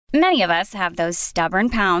Many of us have those stubborn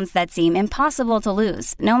pounds that seem impossible to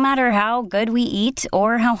lose, no matter how good we eat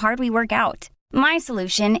or how hard we work out. My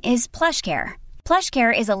solution is PlushCare.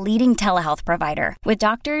 PlushCare is a leading telehealth provider with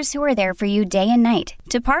doctors who are there for you day and night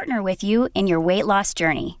to partner with you in your weight loss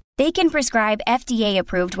journey. They can prescribe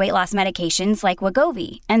FDA-approved weight loss medications like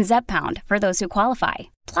Wegovy and Zepbound for those who qualify.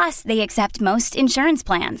 Plus, they accept most insurance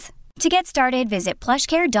plans. To get started, visit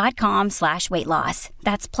plushcare.com/weightloss.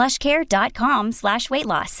 That's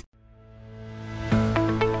plushcare.com/weightloss.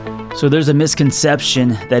 So there's a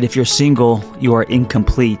misconception that if you're single, you are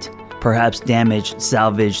incomplete, perhaps damaged,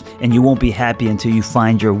 salvaged, and you won't be happy until you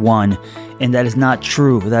find your one. And that is not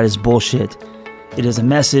true. That is bullshit. It is a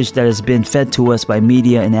message that has been fed to us by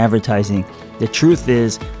media and advertising. The truth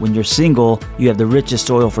is, when you're single, you have the richest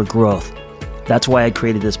soil for growth. That's why I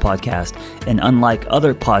created this podcast. And unlike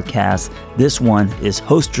other podcasts, this one is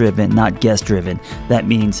host-driven, not guest-driven. That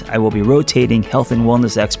means I will be rotating health and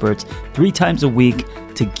wellness experts 3 times a week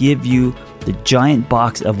to give you the giant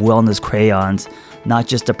box of wellness crayons, not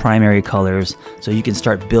just the primary colors, so you can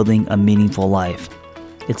start building a meaningful life.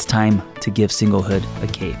 It's time to give singlehood a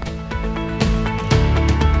cape.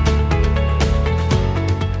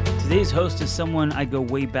 Today's host is someone I go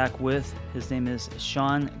way back with. His name is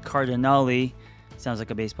Sean Cardinale. Sounds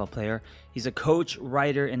like a baseball player. He's a coach,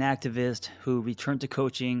 writer, and activist who returned to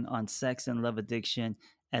coaching on sex and love addiction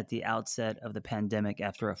at the outset of the pandemic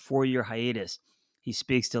after a 4-year hiatus. He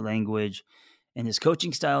speaks the language, and his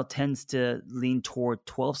coaching style tends to lean toward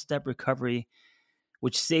 12-step recovery,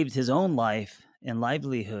 which saved his own life and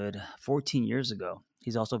livelihood 14 years ago.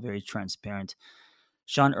 He's also very transparent.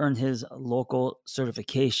 Sean earned his local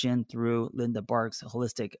certification through Linda Bark's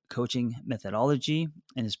holistic coaching methodology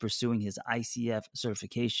and is pursuing his ICF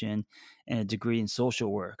certification and a degree in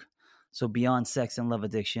social work. So beyond sex and love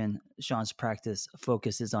addiction, Sean's practice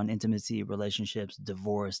focuses on intimacy, relationships,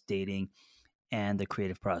 divorce, dating, and the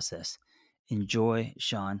creative process. Enjoy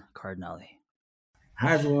Sean Cardinale.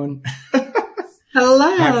 Hi, everyone.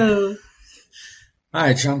 Hello.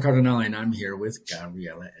 Hi, Sean Cardinale, and I'm here with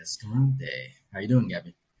Gabriela Escalante. How you doing,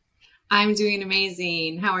 Gabby? I'm doing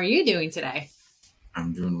amazing. How are you doing today?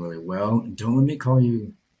 I'm doing really well. Don't let me call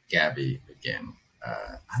you Gabby again.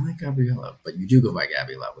 I like Gabriela, but you do go by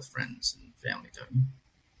Gabby a lot with friends and family, don't you?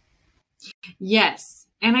 Yes,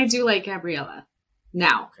 and I do like Gabriela.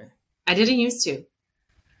 Now, Okay. I didn't used to.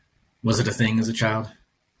 Was it a thing as a child?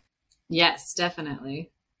 Yes,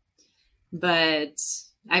 definitely. But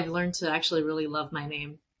I've learned to actually really love my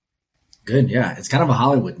name. Good, yeah. It's kind of a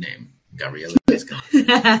Hollywood name, Gabriela Escalante.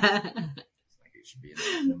 I Like it should be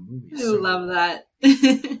in the movie. love that.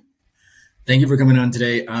 Thank you for coming on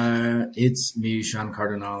today. It's me, Sean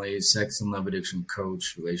Cardinale, sex and love addiction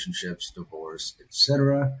coach, relationships, divorce,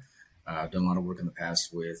 etc. I've done a lot of work in the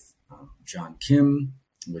past with John Kim,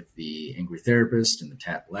 with the Angry Therapist and the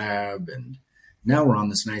Tat Lab. And now we're on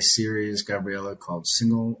this nice series, Gabriela, called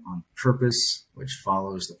Single on Purpose, which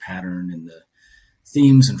follows the pattern and the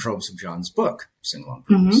themes and tropes of John's book, Single on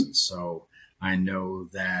Purpose. Mm-hmm. So I know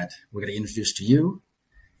that we're going to introduce to you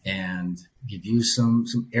and give you some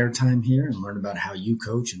airtime here and learn about how you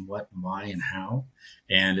coach and what and why and how.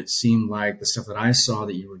 And it seemed like the stuff that I saw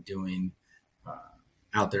that you were doing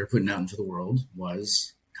out there, putting out into the world,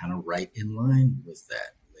 was kind of right in line with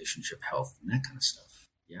that relationship health and that kind of stuff.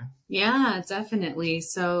 Yeah. Yeah, definitely.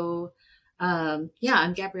 So, I'm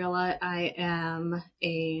Gabriela. I am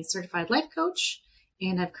a certified life coach,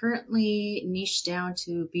 and I've currently niched down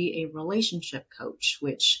to be a relationship coach,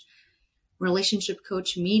 which relationship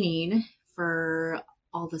coach meaning for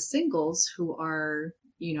all the singles who are,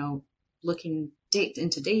 looking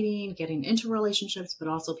into dating, getting into relationships, but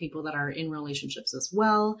also people that are in relationships as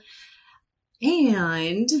well.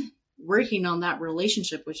 And working on that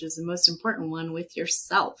relationship, which is the most important one, with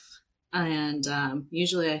yourself. And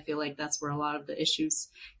usually I feel like that's where a lot of the issues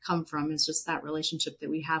come from, is just that relationship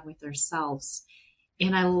that we have with ourselves.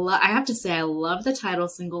 And I have to say, I love the title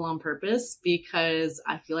Single on Purpose, because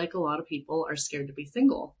I feel like a lot of people are scared to be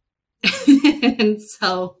single. I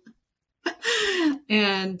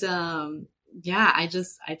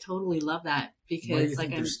totally love that, because Why do you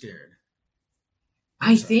think they're scared?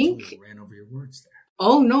 I Sorry, think totally ran over your words there.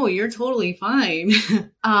 Oh, no, you're totally fine.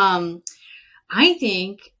 I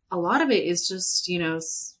think a lot of it is just,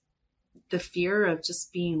 the fear of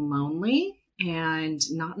just being lonely and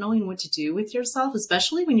not knowing what to do with yourself,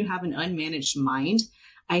 especially when you have an unmanaged mind.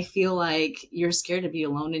 I feel like you're scared to be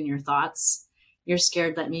alone in your thoughts. You're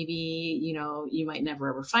scared that maybe, you might never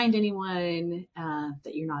ever find anyone,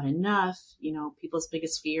 that you're not enough, people's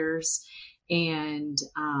biggest fears. And,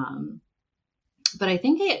 but I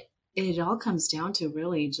think it all comes down to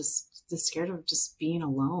really just the scared of just being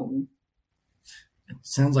alone. It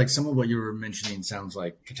sounds like some of what you were mentioning sounds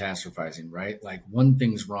like catastrophizing, right? Like one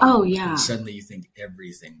thing's wrong. Oh, yeah. And suddenly you think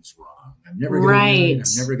everything's wrong. I'm never going to be married.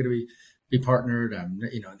 I'm never going to be partnered. And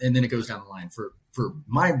then it goes down the line for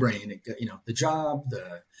my brain, the job,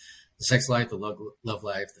 the sex life, the love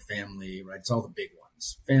life, the family, right? It's all the big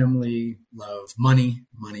ones: family, love, money,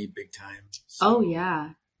 big time. So, oh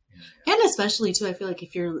yeah. And especially too, I feel like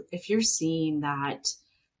if you're seeing that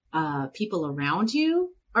people around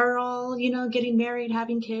you are all, getting married,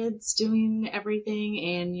 having kids, doing everything,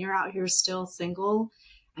 and you're out here still single,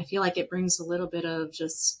 I feel like it brings a little bit of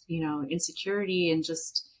just, insecurity and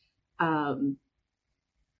just,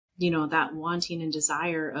 that wanting and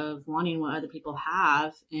desire of wanting what other people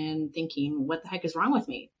have and thinking, what the heck is wrong with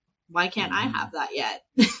me? Why can't I have that yet?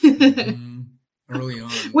 Early on.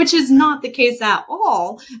 Which is not the case at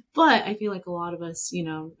all. But I feel like a lot of us,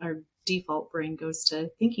 our default brain goes to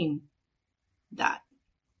thinking that.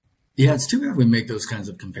 Yeah, it's too bad we make those kinds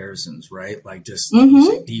of comparisons, right? Like just you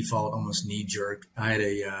say default, almost knee jerk. I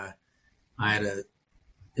had a,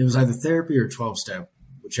 it was either therapy or 12-step,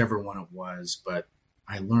 whichever one it was, but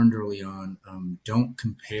I learned early on, don't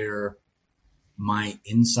compare my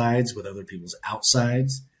insides with other people's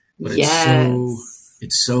outsides. But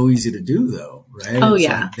it's so easy to do though, right? Oh, it's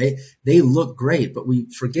yeah. Like they look great, but we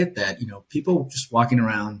forget that, people just walking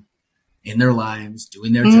around in their lives,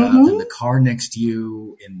 doing their jobs, in the car next to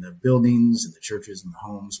you, in the buildings, in the churches, in the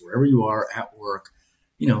homes, wherever you are at work,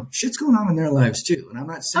 shit's going on in their lives too. And I'm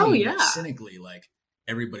not saying that cynically, like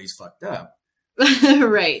everybody's fucked up.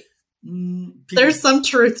 Right. There's some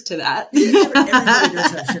truth to that. Everybody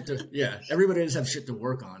does have shit everybody does have shit to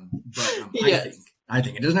work on. But yes. I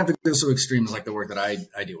think it doesn't have to go so extreme as like the work that I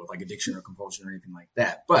deal with, like addiction or compulsion or anything like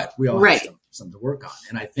that. But we all have some to work on.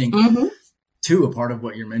 And I think, too, a part of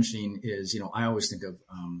what you're mentioning is, I always think of,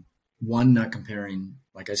 one, not comparing,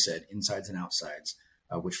 like I said, insides and outsides,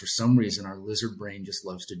 which for some reason our lizard brain just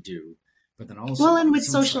loves to do. But then also. Well, and with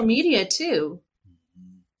social media, too.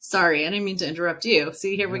 Sorry, I didn't mean to interrupt you.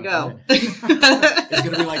 See, here we go. It's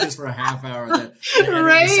going to be like this for a half hour. Right?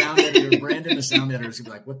 The sound editor, Brandon, the sound editor, is going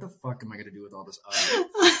to be like, what the fuck am I going to do with all this audio?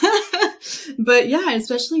 But yeah,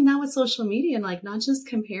 especially now with social media and like not just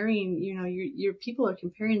comparing, your people are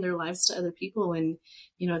comparing their lives to other people and,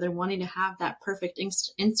 they're wanting to have that perfect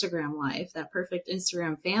Instagram life, that perfect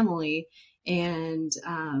Instagram family. And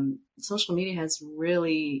social media has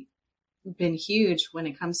really been huge when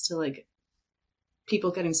it comes to like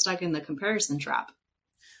people getting stuck in the comparison trap.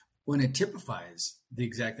 When it typifies the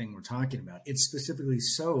exact thing we're talking about, it's specifically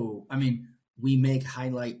so, we make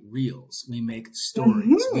highlight reels, we make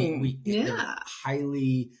stories, they're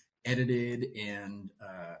highly edited and,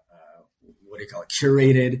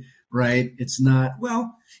 curated, right? It's not,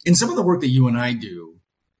 in some of the work that you and I do,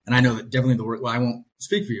 and I know that definitely the work, I won't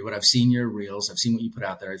speak for you, but I've seen your reels. I've seen what you put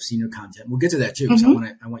out there. I've seen your content. We'll get to that too. Because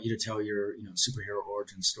I want you to tell your, superhero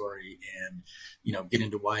origin story and, get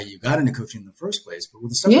into why you got into coaching in the first place. But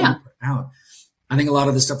with the stuff that you put out, I think a lot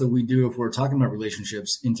of the stuff that we do, if we're talking about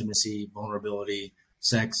relationships, intimacy, vulnerability,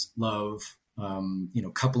 sex, love,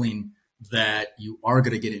 coupling, that you are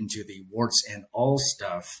going to get into the warts and all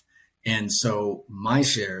stuff. And so my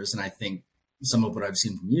shares, and I think some of what I've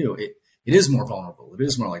seen from you, it is more vulnerable. It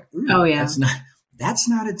is more like, that's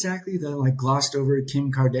not exactly the like glossed over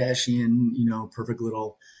Kim Kardashian, perfect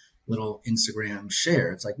little Instagram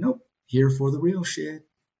share. It's like, nope, here for the real shit.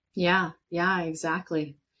 Yeah,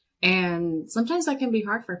 exactly. And sometimes that can be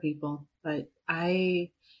hard for people, but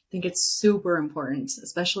I think it's super important,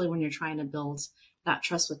 especially when you're trying to build that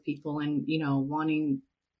trust with people and, wanting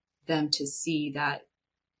them to see that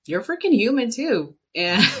you're freaking human too.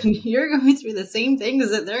 And you're going through the same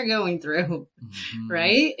things that they're going through,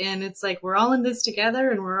 right? And it's like, we're all in this together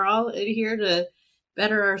and we're all in here to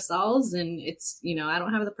better ourselves. And it's, I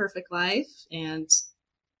don't have the perfect life. And,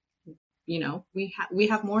 we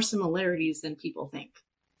have more similarities than people think.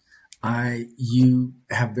 You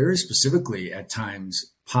have very specifically at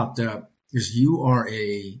times popped up because you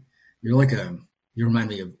remind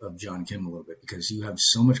me of John Kim a little bit because you have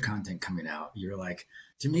so much content coming out. You're like,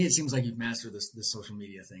 to me, it seems like you've mastered this social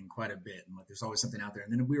media thing quite a bit. And like, there's always something out there.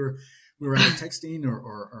 And then we were either texting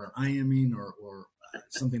or IMing or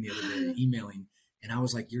something the other day, emailing. And I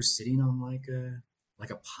was like, you're sitting on like a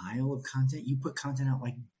pile of content. You put content out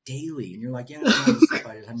like daily. And you're like, yeah, all this stuff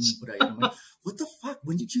I haven't even put out yet. I'm like, what the fuck?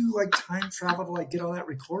 When did you like time travel to like get all that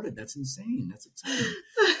recorded? That's insane. That's insane.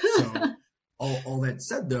 So all that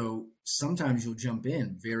said, though, sometimes you'll jump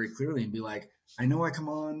in very clearly and be like, I know I come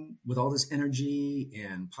on with all this energy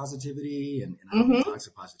and positivity and I don't know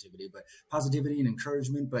toxic positivity, but positivity and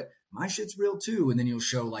encouragement, but my shit's real too. And then you'll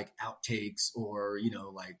show like outtakes or,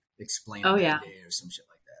 like explain a bad day or some shit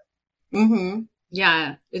like that. Mm-hmm.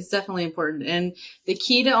 Yeah, it's definitely important. And the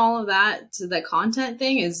key to all of that, to the content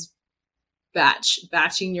thing, is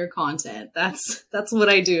batching your content. That's what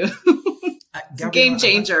I do. It's a game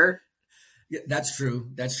changer. Yeah, that's true.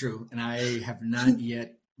 That's true. And I have not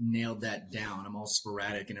yet nailed that down. I'm all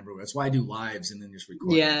sporadic and everywhere. That's why I do lives and then just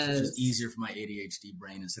record. Yes. It's just easier for my ADHD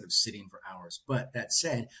brain instead of sitting for hours. But that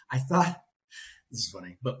said, I thought, this is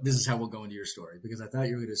funny, but this is how we'll go into your story, because I thought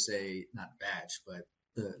you were going to say not batch, but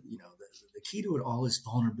the key to it all is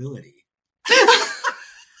vulnerability.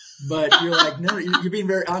 But you're like, no, you're being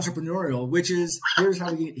very entrepreneurial, which is, here's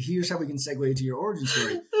how we can segue to your origin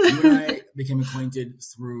story. You and I became acquainted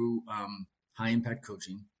through high impact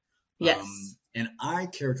coaching. Yes. And I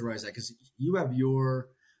characterize that because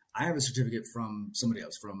I have a certificate from somebody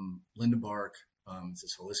else, from Linda Bark. It's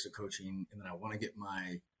this holistic coaching. And then I want to get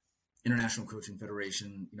my International Coaching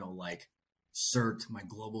Federation, cert, my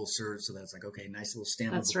global cert. So that's like, okay, nice little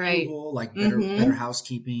stamp of approval, like better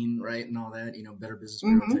housekeeping, right? And all that, better business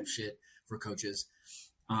bureau type shit for coaches.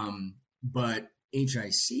 But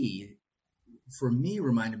HIC for me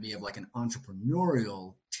reminded me of like an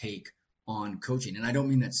entrepreneurial take on coaching. And I don't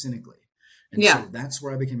mean that cynically. And so that's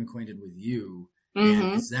where I became acquainted with you.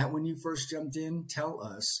 And is that when you first jumped in? Tell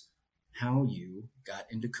us how you got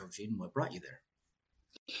into coaching, what brought you there.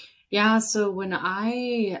 Yeah. So when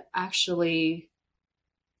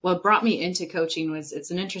what brought me into coaching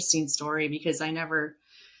it's an interesting story, because I never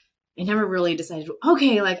really decided,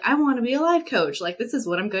 okay, like I want to be a life coach. Like, this is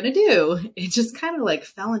what I'm going to do. It just kind of like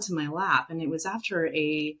fell into my lap. And it was after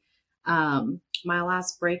my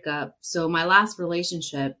last breakup. So my last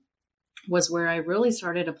relationship was where I really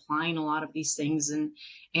started applying a lot of these things.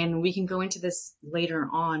 And we can go into this later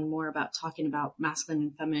on more about talking about masculine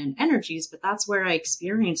and feminine energies, but that's where I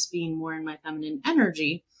experienced being more in my feminine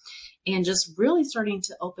energy and just really starting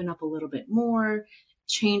to open up a little bit more,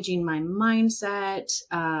 changing my mindset,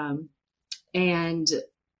 and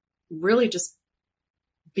really just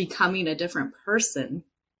becoming a different person.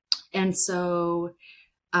 And so,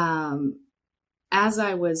 as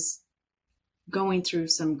I was going through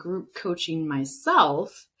some group coaching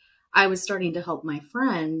myself, I was starting to help my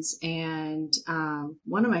friends. And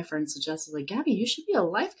one of my friends suggested, like, Gabby, you should be a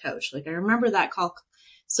life coach. Like, I remember that call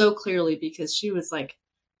so clearly because she was like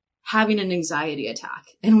having an anxiety attack.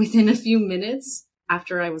 And within a few minutes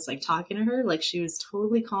after I was like talking to her, like she was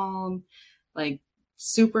totally calm, like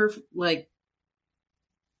super, like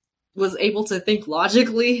was able to think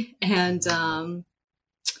logically. And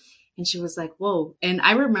she was like, whoa. And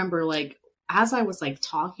I remember like, as I was like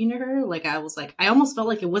talking to her, like I was like, I almost felt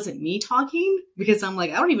like it wasn't me talking, because I'm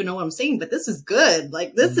like, I don't even know what I'm saying, but this is good.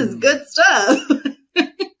 Like, this is good stuff.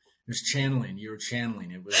 It was channeling. You were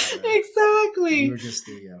channeling. It was exactly. You were just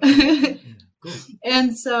the cool.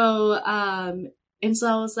 And so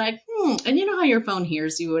I was like, and you know how your phone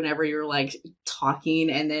hears you whenever you're like talking,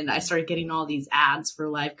 and then I started getting all these ads for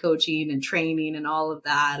life coaching and training and all of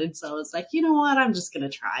that. And so I was like, you know what, I'm just going to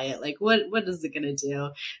try it. Like, what is it going to do?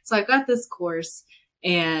 So I got this course,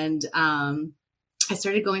 and I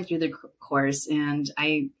started going through the course, and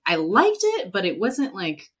I liked it, but it wasn't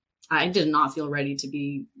like, I did not feel ready to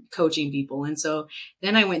be coaching people. And so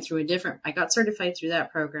then I went through I got certified through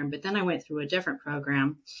that program, but then I went through a different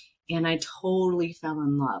program, and I totally fell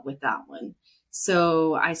in love with that one.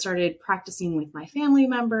 So I started practicing with my family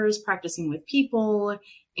members, practicing with people,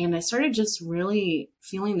 and I started just really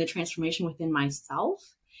feeling the transformation within myself.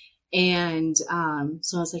 And so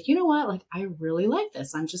I was like, you know what? Like, I really like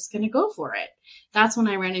this. I'm just going to go for it. That's when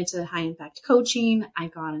I ran into high impact coaching. I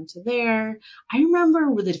got into there. I remember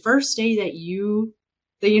with the first day that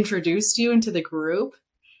they introduced you into the group,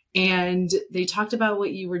 and they talked about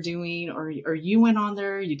what you were doing, or you went on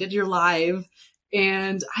there, you did your live.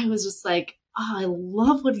 And I was just like, oh, I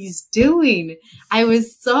love what he's doing. I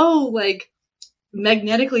was so like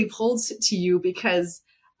magnetically pulled to you because,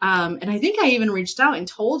 and I think I even reached out and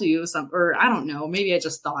told you or I don't know, maybe I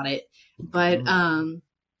just thought it, but,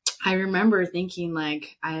 I remember thinking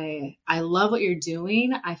like, I love what you're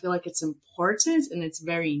doing. I feel like it's important and it's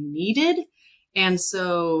very needed. And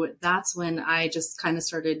so that's when I just kind of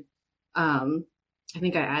started, I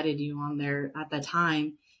think I added you on there at that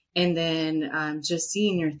time. And then just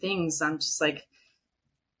seeing your things, I'm just like,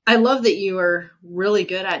 I love that you are really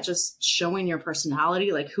good at just showing your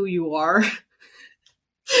personality, like who you are.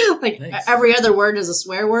 Like Thanks. every other word is a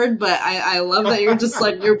swear word, but I love that you're just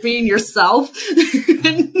like, you're being yourself.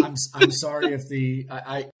 I'm sorry if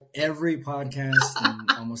every podcast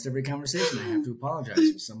and almost every conversation I have to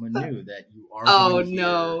apologize for someone new that you are. Oh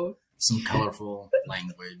no. Some colorful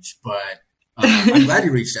language, but I'm glad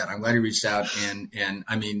you reached out. And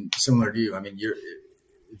I mean, similar to you, I mean,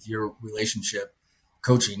 your relationship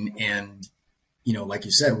coaching, and like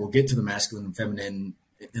you said, we'll get to the masculine and feminine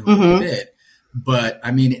in a little bit, but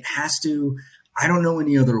I mean, it has to. I don't know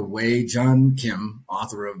any other way. John Kim,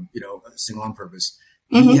 author of Single on Purpose,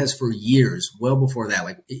 he has for years, well before that,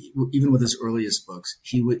 like even with his earliest books,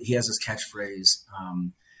 he has this catchphrase,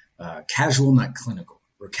 casual, not clinical,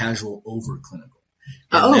 or casual over clinical.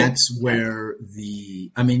 And that's where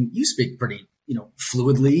you speak pretty,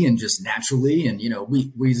 fluidly and just naturally. And,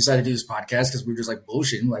 we decided to do this podcast because we were just like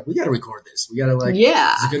bullshitting. Like, we got to record this. We got to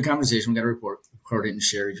it's a good conversation. We got to record it and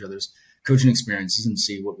share each other's coaching experiences and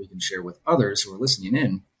see what we can share with others who are listening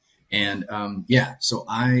in. And, so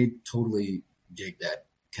I totally dig that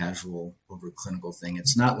casual over clinical thing.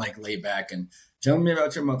 It's not like lay back and tell me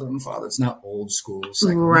about your mother and father. It's not old school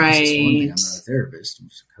psychology. Right. I'm not a therapist. I'm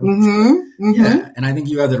just a coach. Yeah. And I think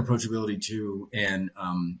you have that approachability too. And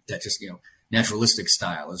that just, naturalistic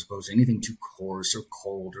style as opposed to anything too coarse or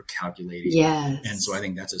cold or calculating. Yes. And so I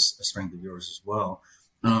think that's a strength of yours as well.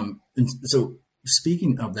 And so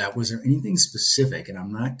speaking of that, was there anything specific? And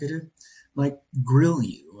I'm not going to grill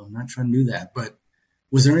you. I'm not trying to do that. But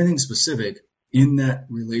was there anything specific in that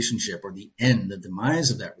relationship or the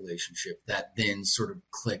demise of that relationship that then sort of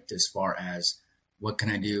clicked as far as what can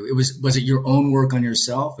I do? Was it your own work on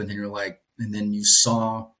yourself? And then and then you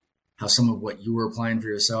saw how some of what you were applying for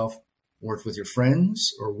yourself worked with your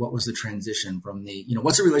friends, or what was the transition from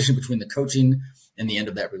what's the relationship between the coaching and the end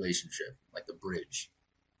of that relationship? Like the bridge,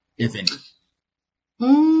 if any.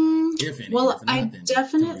 If any. Well, if not, I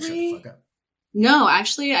definitely, no,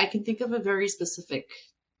 actually I can think of a very specific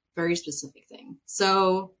thing.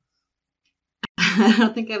 So I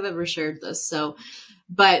don't think I've ever shared this.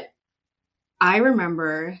 But I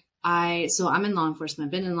remember so I'm in law enforcement.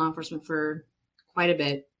 I've been in law enforcement for quite a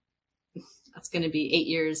bit. That's going to be 8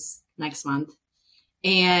 years next month.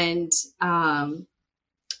 And I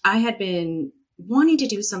had been wanting to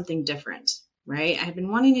do something different, right? I had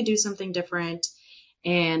been wanting to do something different.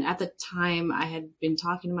 And at the time I had been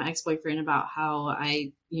talking to my ex-boyfriend about how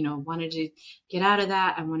I, wanted to get out of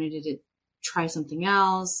that. I wanted to try something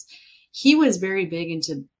else. He was very big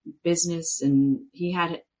into business, and he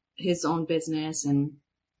had his own business, and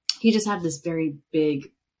he just had this very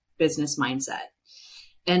big business mindset.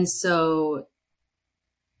 And so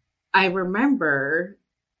I remember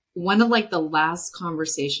one of the last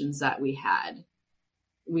conversations that we had,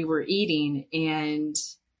 we were eating, and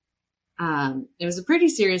it was a pretty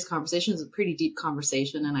serious conversation. It was a pretty deep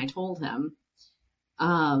conversation. And I told him,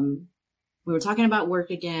 we were talking about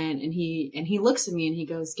work again, and he looks at me and he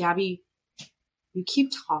goes, Gabby, you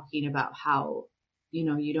keep talking about how,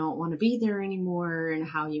 you don't want to be there anymore and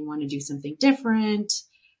how you want to do something different,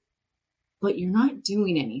 but you're not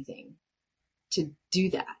doing anything to do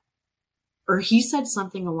that. Or he said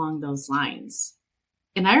something along those lines.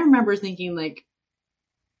 And I remember thinking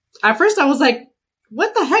at first I was like,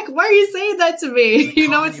 what the heck? Why are you saying that to me?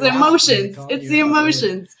 It's the emotions. It's the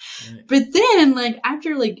emotions. Right. But then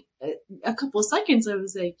after a couple of seconds, I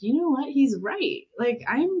was like, you know what? He's right.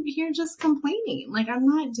 I'm here just complaining. I'm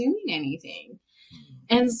not doing anything.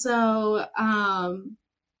 And so, and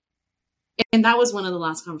that was one of the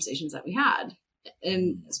last conversations that we had.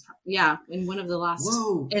 And in one of the last,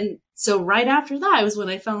 and so right after that was when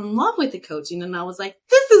I fell in love with the coaching, and I was like,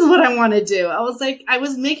 this is what I want to do. I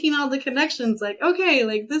was making all the connections,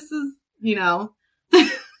 this is, He gave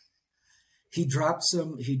you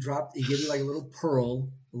a little pearl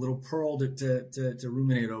to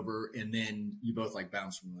ruminate over. And then you both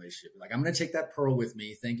bounced from the relationship. I'm going to take that pearl with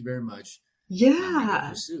me. Thank you very much. Yeah.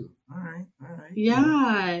 Pursue. All right.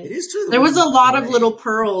 Yeah. It is true. There was a lot of little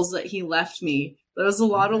pearls that he left me. There was a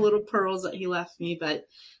lot of little pearls that he left me, but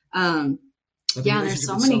there's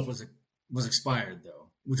so many. Was expired though,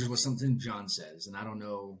 which is what something John says, and I don't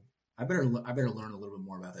know. I better learn a little bit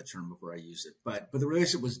more about that term before I use it. But the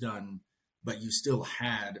relationship was done, but you still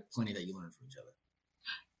had plenty that you learned from each other.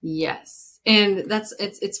 Yes, and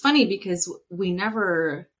it's funny because we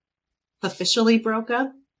never officially broke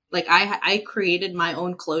up. I created my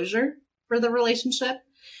own closure for the relationship,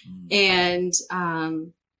 and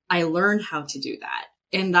I learned how to do that.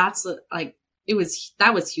 And that's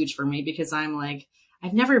that was huge for me because I'm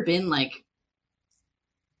I've never been I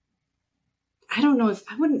don't know if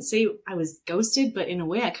I wouldn't say I was ghosted, but in a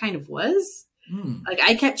way I kind of was. Like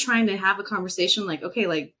I kept trying to have a conversation like, okay,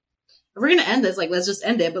 like if we're going to end this, like, let's just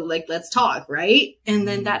end it, but like, let's talk. Right. And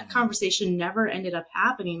then that conversation never ended up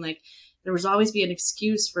happening. Like there was always be an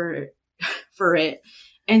excuse for it.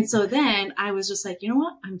 And so then I was just like, you know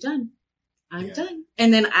what? I'm done. I'm done.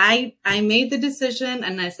 And then I made the decision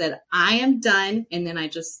and I said, I am done. And then I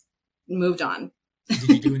just moved on. Did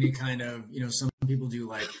you do any kind of, some people do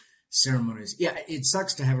like ceremonies. Yeah. It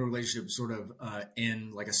sucks to have a relationship sort of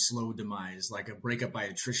end like a slow demise, like a breakup by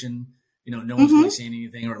attrition. No one's really saying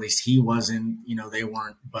anything, or at least he wasn't, they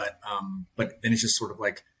weren't, but then it's just sort of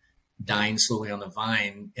like dying slowly on the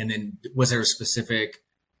vine. And then was there a specific,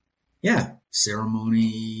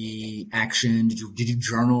 ceremony, action? Did you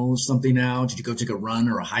journal something out? Did you go take a run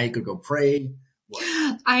or a hike or go pray?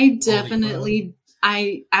 What? I definitely,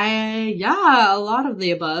 a lot of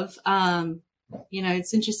the above.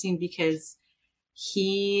 It's interesting because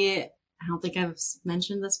I don't think I've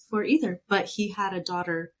mentioned this before either, but he has a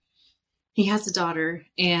daughter,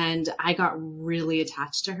 and I got really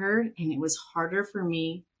attached to her, and it was harder for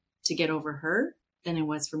me to get over her than it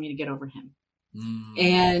was for me to get over him.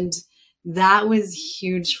 And that was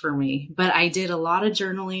huge for me. But I did a lot of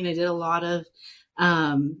journaling. I did a lot of,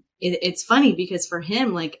 it's funny because for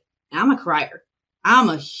him, like, I'm a crier. I'm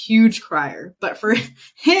a huge crier, but for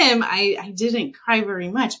him, I didn't cry very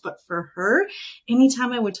much, but for her,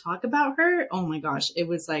 anytime I would talk about her, oh my gosh, it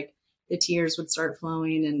was like the tears would start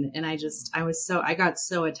flowing. And I got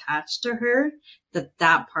so attached to her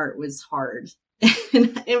that part was hard.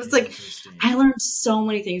 And it was like, I learned so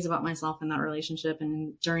many things about myself in that relationship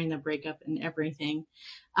and during the breakup and everything.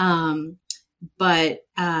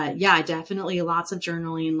 Definitely lots of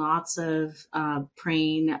journaling, lots of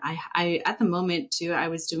praying. I at the moment too, I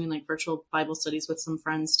was doing like virtual Bible studies with some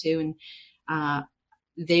friends too. And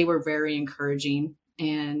they were very encouraging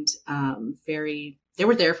and they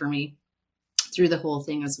were there for me through the whole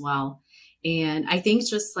thing as well. And I think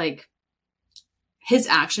just like his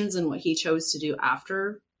actions and what he chose to do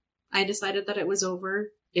after I decided that it was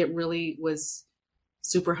over, it really was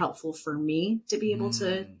super helpful for me to be able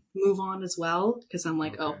to move on as well. Cause I'm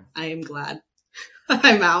like, oh, I am glad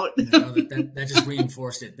I'm out. No, that just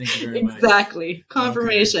reinforced it. Thank you very much. Exactly.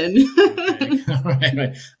 Confirmation. Okay. All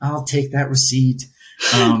right. I'll take that receipt.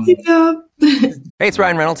 Hey, it's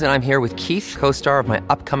Ryan Reynolds, and I'm here with Keith, co-star of my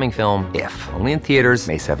upcoming film, If, only in theaters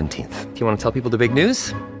May 17th. Do you want to tell people the big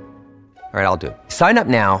news? All right, I'll do it. Sign up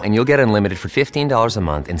now and you'll get unlimited for $15 a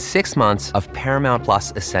month and 6 months of Paramount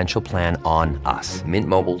Plus Essential Plan on us.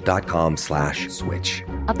 MintMobile.com/switch.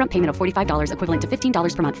 Upfront payment of $45 equivalent to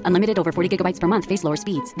 $15 per month. Unlimited over 40 gigabytes per month. Face lower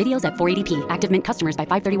speeds. Videos at 480p. Active Mint customers by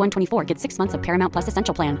 531.24 get 6 months of Paramount Plus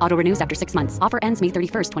Essential Plan. Auto renews after 6 months. Offer ends May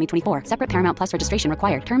 31st, 2024. Separate Paramount Plus registration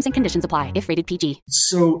required. Terms and conditions apply if rated PG.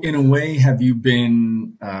 So in a way, have you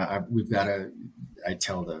been, I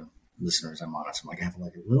tell the listeners I'm honest. I'm like, I have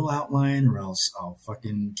like a little outline or else I'll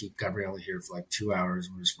fucking keep Gabriella here for like 2 hours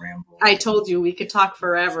and we'll just ramble. I told you we could talk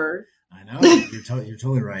forever. I know. You're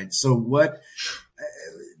totally right. So what, so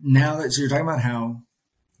you're talking about how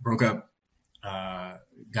broke up,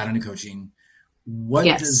 got into coaching.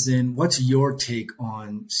 What's your take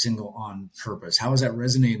on single on purpose? How has that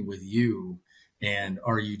resonated with you? And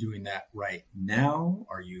are you doing that right now?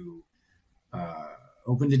 Are you,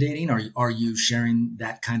 open to dating? Are you sharing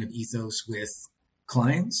that kind of ethos with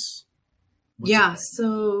clients?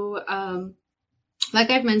 So like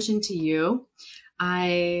I've mentioned to you,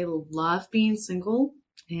 I love being single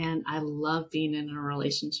and I love being in a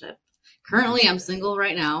relationship. Currently I'm single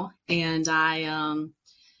right now, and I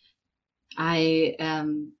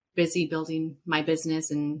am busy building my business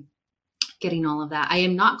and getting all of that. I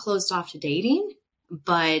am not closed off to dating,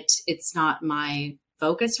 but it's not my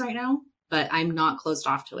focus right now. But I'm not closed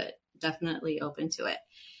off to it. Definitely open to it.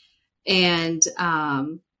 And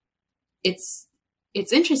it's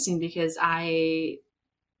interesting because I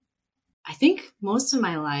think most of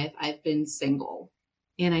my life I've been single.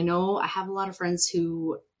 And I know I have a lot of friends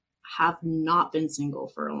who have not been single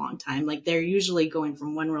for a long time. Like they're usually going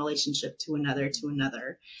from one relationship to another.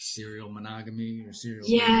 Serial monogamy or serial.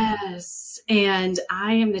 Yes. And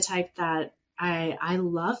I am the type that I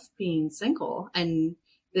love being single. And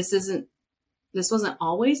this wasn't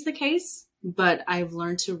always the case, but I've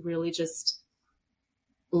learned to really just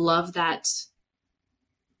love that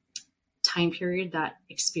time period, that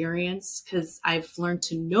experience, because I've learned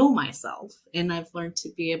to know myself and I've learned to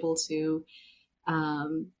be able to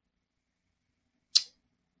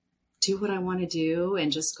do what I want to do and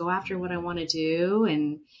just go after what I want to do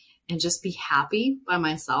and just be happy by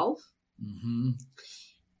myself,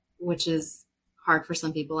 which is hard for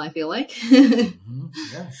some people, I feel like.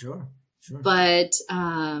 Yeah, sure. But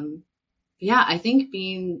Yeah, I think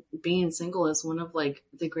being single is one of like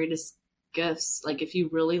the greatest gifts. Like if you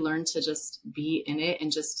really learn to just be in it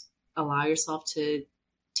and just allow yourself to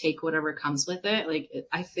take whatever comes with it, like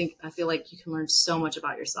I feel like you can learn so much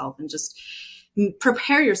about yourself and just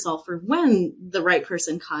prepare yourself for when the right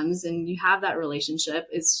person comes and you have that relationship.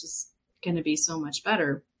 It's just going to be so much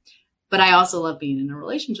better. But I also love being in a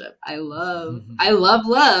relationship. I love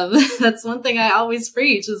love. That's one thing I always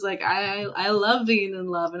preach is like, I love being in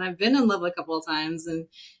love, and I've been in love a couple of times, and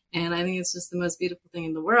I think it's just the most beautiful thing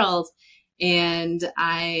in the world. And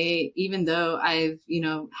even though I've,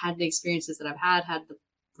 had the experiences that I've had the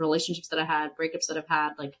relationships that I had, breakups that I've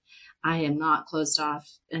had, like I am not closed off,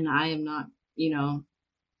 and I am not,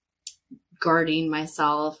 guarding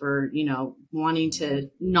myself or, wanting to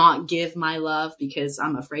not give my love because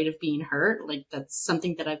I'm afraid of being hurt. Like that's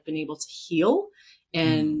something that I've been able to heal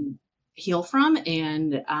from.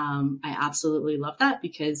 And I absolutely love that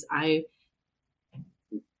because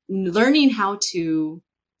learning how to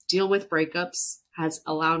deal with breakups has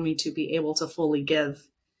allowed me to be able to fully give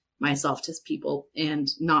myself to people and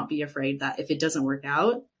not be afraid that if it doesn't work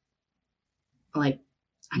out, like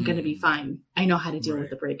I'm going to be fine. I know how to deal with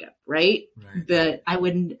the breakup. Right. But I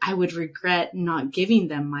would regret not giving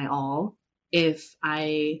them my all if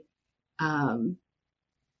I hold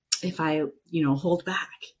back.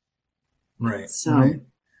 Right. So right.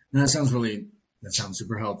 Now, that sounds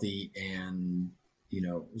super healthy and,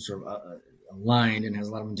 sort of aligned and has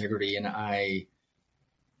a lot of integrity. And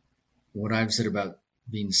what I've said about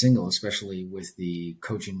being single, especially with the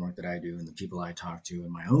coaching work that I do and the people I talk to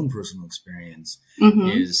and my own personal experience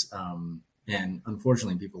is, and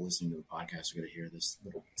unfortunately people listening to the podcast are going to hear this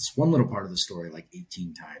one little part of the story like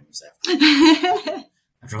 18 times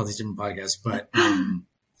after all these different podcasts. But,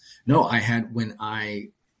 no, when I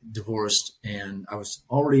divorced and I was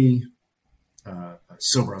already,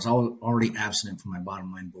 sober, I was already abstinent from my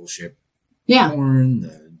bottom line bullshit. Yeah. Porn,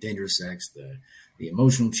 the dangerous sex, the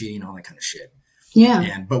emotional cheating, all that kind of shit.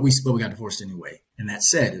 Yeah. But we got divorced anyway. And that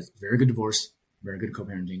said, it's a very good divorce, very good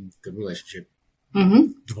co-parenting, good relationship.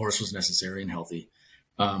 Divorce was necessary and healthy.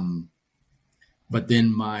 But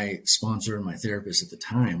then my sponsor and my therapist at the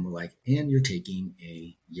time were like, and you're taking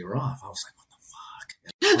a year off. I was like, what the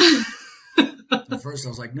fuck? At first I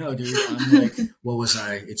was like, no, dude. I'm like, what was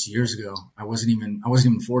I? It's years ago. I wasn't even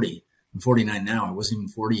 40. I'm 49 now. I wasn't even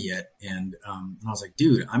 40 yet. And I was like,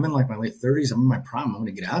 dude, I'm in like my late 30s. I'm in my prime. I'm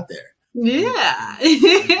going to get out there. Yeah.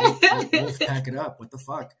 We'll pack it up. What the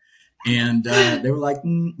fuck? And they were like,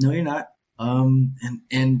 no, you're not.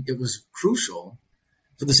 And it was crucial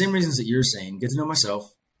for the same reasons that you're saying. Get to know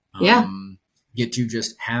myself. Get to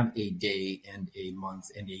just have a day and a month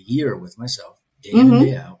and a year with myself, day in and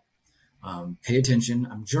day out. Pay attention.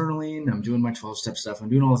 I'm journaling. I'm doing my 12-step stuff. I'm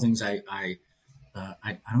doing all the things I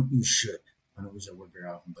don't use should. I don't use that word very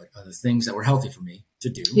often, but other things that were healthy for me to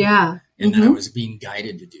do. Yeah. And that I was being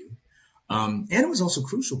guided to do. And it was also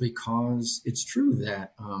crucial because it's true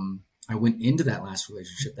that I went into that last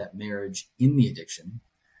relationship, that marriage in the addiction,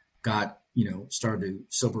 started to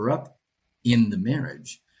sober up in the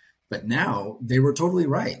marriage. But now they were totally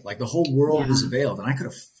right. Like the whole world was availed, and I could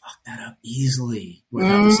have fucked that up easily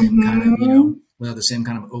without the same kind of, without the same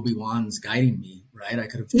kind of Obi-Wan's guiding me, right? I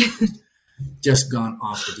could have just gone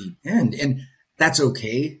off the deep end. And that's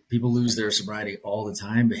okay. People lose their sobriety all the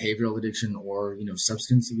time, behavioral addiction or,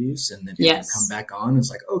 substance abuse. And then they come back on. It's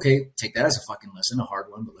like, okay, take that as a fucking lesson, a hard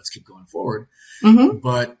one, but let's keep going forward.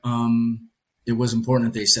 But it was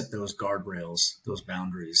important that they set those guardrails, those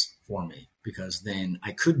boundaries for me, because then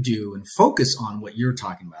I could do and focus on what you're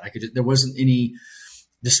talking about. There wasn't any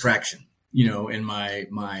distraction, in my,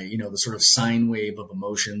 the sort of sine wave of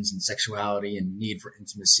emotions and sexuality and need for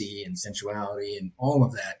intimacy and sensuality and all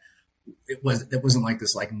of that. It wasn't like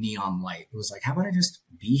this like neon light. It was like, how about I just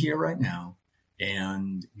be here right now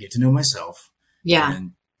and get to know myself? Yeah.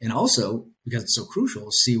 And also, because it's so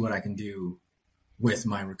crucial, see what I can do with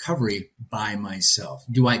my recovery by myself.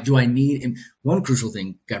 Do I need, and one crucial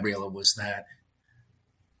thing, Gabriella, was that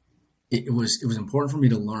it was important for me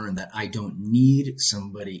to learn that I don't need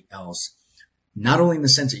somebody else, not only in the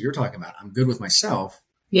sense that you're talking about, I'm good with myself.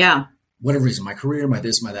 Yeah. Whatever reason, my career, my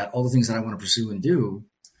this, my that, all the things that I want to pursue and do.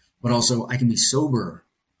 But also I can be sober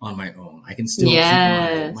on my own. I can still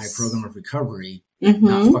keep my program of recovery,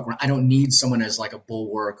 not fuck around. I don't need someone as like a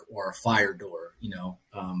bulwark or a fire door,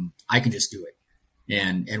 I can just do it.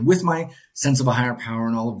 And with my sense of a higher power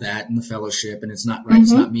and all of that and the fellowship, and it's not right.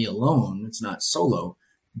 It's not me alone. It's not solo,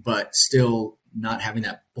 but still not having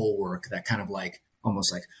that bulwark, that kind of like,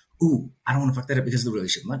 almost like, ooh, I don't want to fuck that up because of the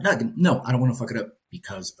relationship. No, I don't want to fuck it up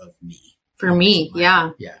because of me. For me.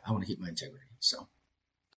 Yeah. Yeah. I want to keep my integrity. So.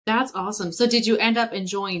 That's awesome. So did you end up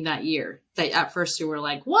enjoying that year that at first you were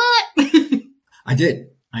like, what? I did.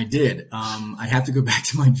 I have to go back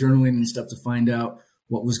to my journaling and stuff to find out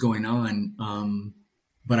what was going on.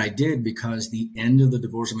 But I did, because the end of the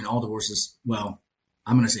divorce, I mean, all divorces, well,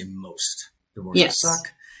 I'm going to say most divorces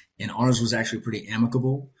suck. And ours was actually pretty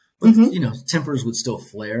amicable, but tempers would still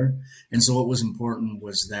flare. And so what was important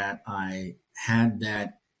was that I had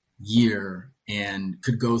that year and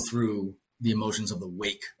could go through the emotions of the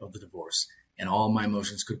wake of the divorce, and all my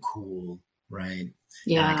emotions could cool. Right.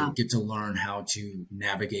 Yeah. And I could get to learn how to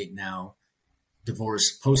navigate now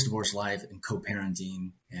divorce, post-divorce life, and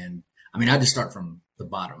co-parenting. And I mean, I had to start from the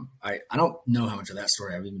bottom. I don't know how much of that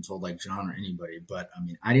story I've even told like John or anybody, but I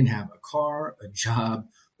mean, I didn't have a car, a job,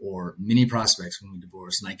 or many prospects when we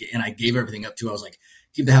divorced. And I gave everything up too. I was like,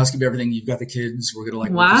 keep the house, keep everything. You've got the kids. We're going to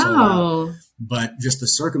like, work this all out. But just the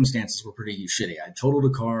circumstances were pretty shitty. I totaled a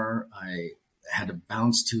car. I had to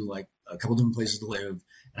bounce to like a couple different places to live,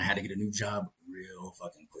 and I had to get a new job real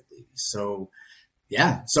fucking quickly. So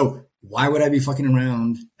yeah. So why would I be fucking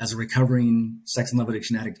around as a recovering sex and love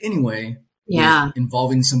addiction addict anyway? Yeah.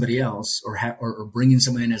 Involving somebody else or bringing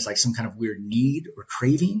someone in as like some kind of weird need or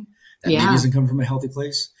craving that maybe doesn't come from a healthy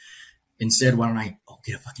place. Instead, why don't I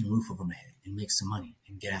get a fucking roof over my head and make some money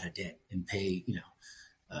and get out of debt and pay,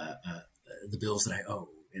 the bills that I owe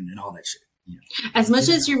and all that shit. As much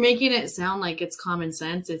as you're making it sound like it's common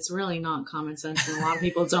sense, it's really not common sense. And a lot of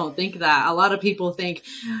people don't think that. A lot of people think,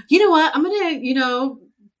 you know what, I'm going to,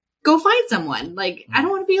 go find someone. Like, I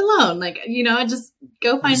don't want to be alone. Like, just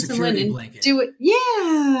go find someone and blanket. Do it. Yeah.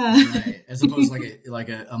 Right. As opposed to like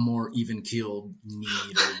a more even keeled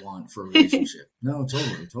need or want for a relationship. No,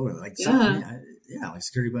 totally. Like, like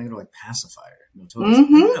security blanket or like pacifier. No, totally.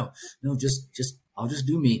 Mm-hmm. No, just I'll just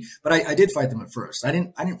do me. But I did fight them at first. I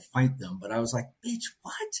didn't fight them, but I was like, bitch,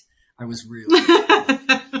 what? I was really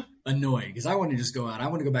annoyed because I wanted to just go out. I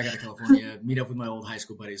want to go back out to California, meet up with my old high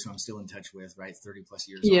school buddies who I'm still in touch with, right? 30 plus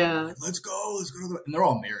years. Yeah. Like, let's go to the, and they're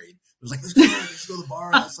all married. It was like, let's go to the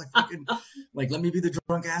bar. Let's like fucking, like, let me be the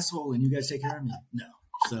drunk asshole and you guys take care of me. No.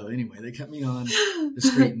 So anyway, they kept me on the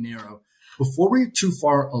straight and narrow. Before we get too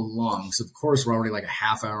far along, so of course we're already like a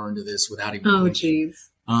half hour into this without even. Oh, jeez.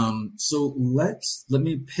 So let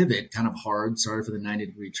me pivot kind of hard. Sorry for the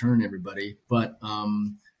 90-degree turn, everybody. But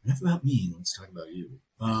enough about me. Let's talk about you.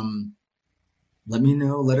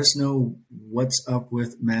 Let us know what's up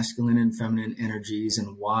with masculine and feminine energies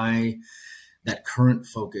and why that current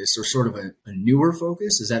focus, or sort of a newer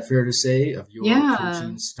focus, is that fair to say, of your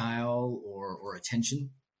coaching style or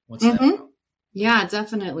attention? What's that about? Yeah,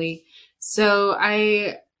 definitely. So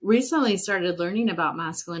I recently started learning about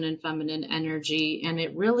masculine and feminine energy, and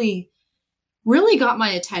it really, really got my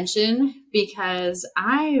attention because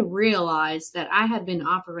I realized that I had been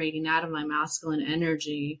operating out of my masculine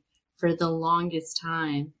energy for the longest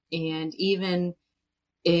time. And even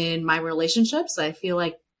in my relationships, I feel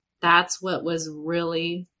like that's what was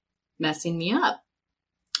really messing me up.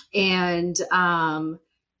 And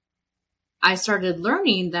I started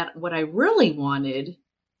learning that what I really wanted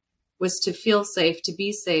was to feel safe, to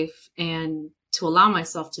be safe, and to allow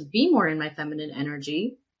myself to be more in my feminine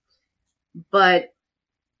energy. But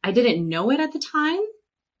I didn't know it at the time.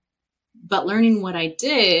 But learning what I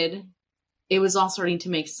did, it was all starting to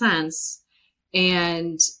make sense.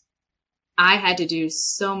 And I had to do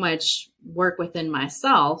so much work within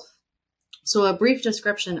myself. So a brief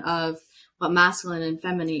description of what masculine and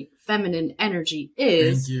feminine energy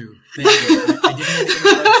is. Thank you. I didn't want to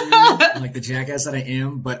interrupt you like the jackass that I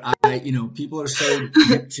am, but people are so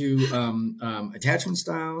hip to attachment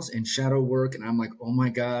styles and shadow work, and I'm like, oh my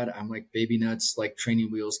God, I'm like baby nuts, like training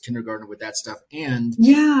wheels, kindergarten with that stuff, and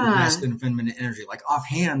masculine and feminine energy. Like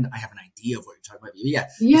offhand, I have an idea of what you're talking about.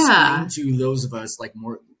 Explain to those of us, like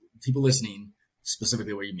more people listening,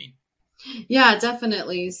 specifically what you mean. Yeah,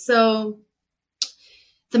 definitely. So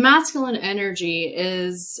the masculine energy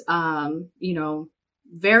is,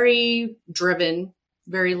 very driven,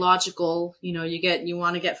 very logical. You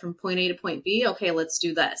want to get from point A to point B. Okay, let's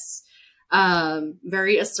do this.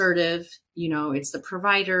 Very assertive. It's the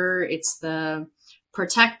provider. It's the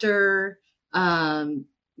protector. When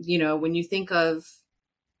you think of,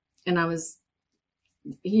 and I was,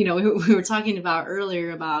 we were talking about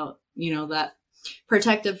earlier about, that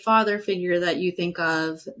protective father figure that you think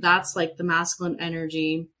of, that's like the masculine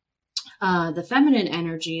energy. The feminine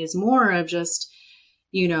energy is more of just,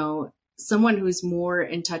 someone who's more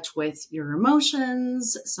in touch with your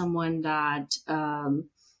emotions, someone that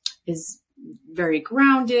is very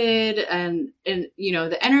grounded, and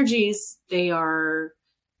the energies, they are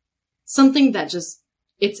something that just,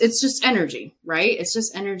 it's just energy, right? It's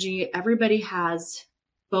just energy. Everybody has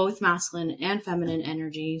both masculine and feminine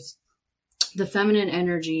energies. The feminine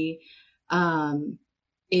energy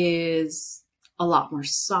is a lot more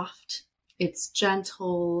soft. It's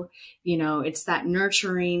gentle, it's that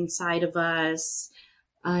nurturing side of us.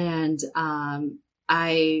 And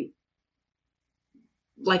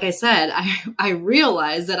like I said, I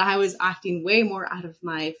realized that I was acting way more out of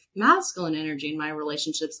my masculine energy in my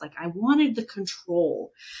relationships. Like I wanted the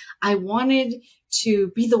control. I wanted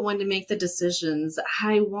to be the one to make the decisions.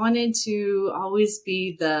 I wanted to always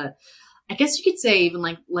be I guess you could say even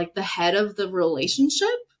like the head of the relationship.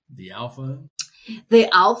 The alpha. The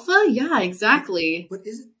alpha. Yeah, exactly.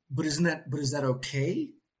 Is that okay?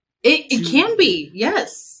 It can be.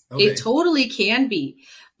 Yes, okay. It totally can be.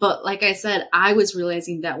 But like I said, I was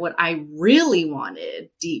realizing that what I really wanted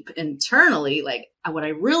deep internally, like what I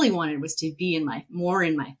really wanted was to be more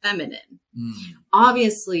in my feminine.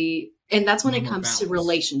 Obviously. And that's when it comes to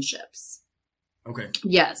relationships. Okay.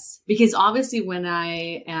 Yes. Because obviously when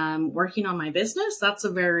I am working on my business, that's a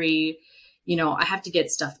very, I have to get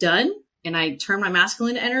stuff done, and I turn my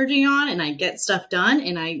masculine energy on and I get stuff done,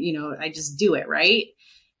 and I just do it. Right.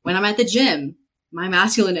 When I'm at the gym, my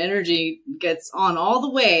masculine energy gets on all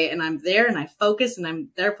the way, and I'm there and I focus and I'm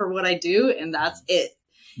there for what I do. And that's it.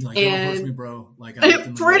 Like, don't push me, bro. Like,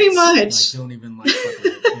 pretty much. Like, don't even fuck with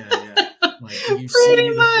it. Yeah. Like, you see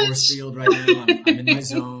the force field right now. I'm in my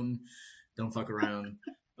zone. Don't fuck around.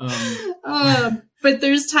 But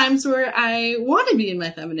there's times where I want to be in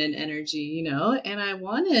my feminine energy, and I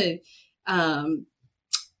want to,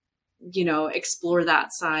 explore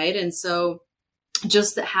that side. And so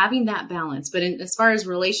just having that balance. But as far as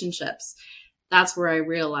relationships, that's where I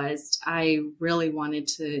realized I really wanted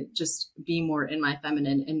to just be more in my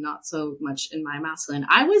feminine and not so much in my masculine.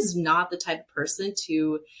 I was not the type of person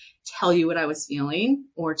to tell you what I was feeling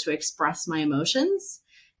or to express my emotions.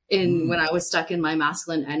 When I was stuck in my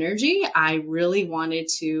masculine energy, I really wanted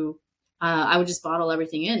to, I would just bottle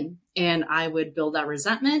everything in, and I would build that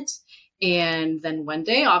resentment. And then one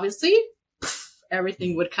day, obviously,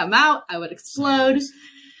 everything would come out. I would explode.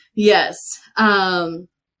 Yes.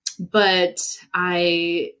 But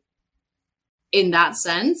in that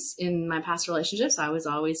sense, in my past relationships, I was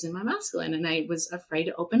always in my masculine, and I was afraid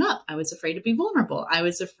to open up. I was afraid to be vulnerable. I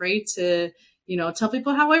was afraid to, tell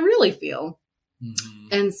people how I really feel. Mm-hmm.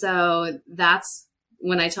 And so that's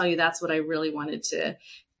when I tell you that's what I really wanted to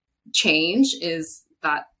change, is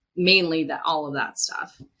that mainly that all of that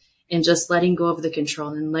stuff, and just letting go of the control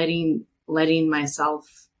and letting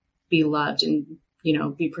myself be loved and,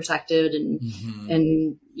 be protected and,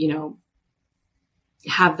 and,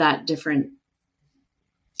 have that different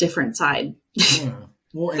side. Yeah.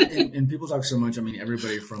 Well, and people talk so much. I mean,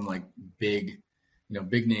 everybody from like big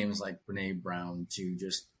names like Brene Brown to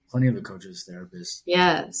just plenty of the coaches, therapists,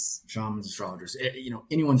 yes, shamans, astrologers,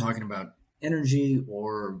 anyone talking about energy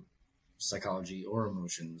or psychology or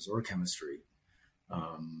emotions or chemistry.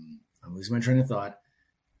 I'm losing my train of thought.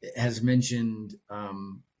 It has mentioned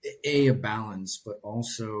a balance, but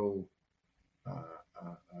also, I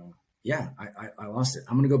lost it.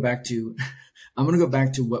 I'm gonna go back to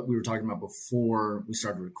what we were talking about before we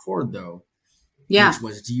started to record, though. Yeah. Which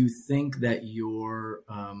was, do you think that your,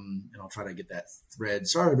 and I'll try to get that thread.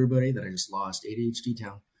 Sorry, everybody, that I just lost. ADHD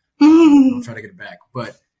town. I'll try to get it back.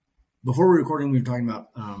 But before we were recording, we were talking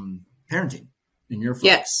about parenting and your folks.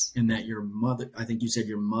 Yes. And that your mother, I think you said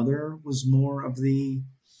your mother was more of the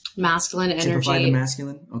masculine energy. Typified the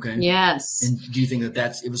masculine? Okay. Yes. And do you think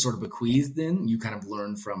that it was sort of bequeathed then? You kind of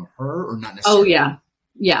learned from her, or not necessarily? Oh, yeah.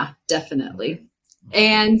 Yeah, definitely.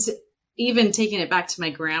 Okay. And even taking it back to my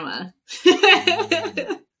grandma.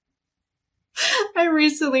 I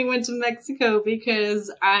recently went to Mexico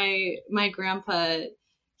because my grandpa,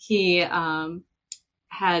 he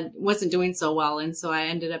wasn't doing so well, and so I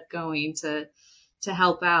ended up going to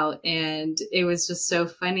help out, and it was just so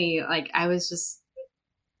funny. Like, I was just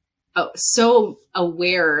so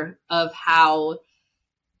aware of how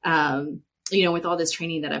with all this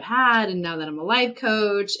training that I've had, and now that I'm a life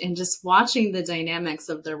coach, and just watching the dynamics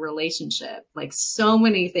of the relationship, like so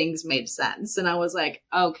many things made sense. And I was like,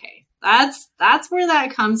 okay, that's where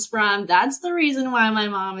that comes from. That's the reason why my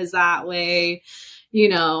mom is that way,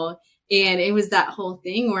 and it was that whole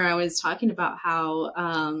thing where I was talking about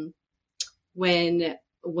how, when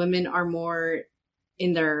women are more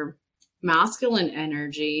in their masculine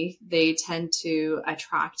energy, they tend to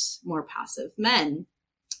attract more passive men.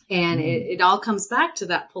 And it all comes back to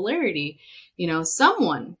that polarity.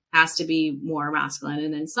 Someone has to be more masculine,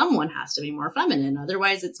 and then someone has to be more feminine.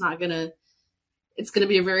 Otherwise, it's going to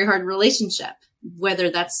be a very hard relationship, whether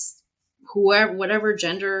that's whatever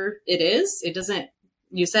gender it is. It doesn't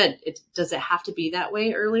you said, does it have to be that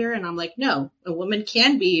way earlier? And I'm like, no, a woman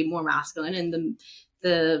can be more masculine, and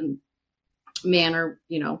the man, or,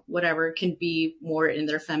 you know, whatever, can be more in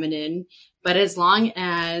their feminine. But as long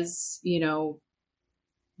as, you know,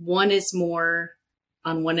 one is more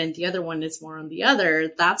on one end, the other one is more on the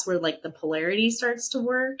other, that's where like the polarity starts to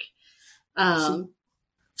work. So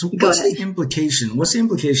what's the implication? What's the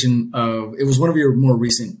implication of, it was one of your more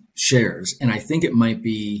recent shares, and I think it might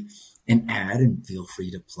be an ad, and feel free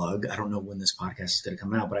to plug. I don't know when this podcast is going to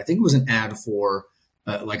come out, but I think it was an ad for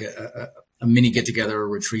like a mini get together, or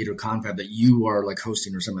retreat, or confab that you are like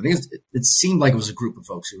hosting or something. I think it seemed like it was a group of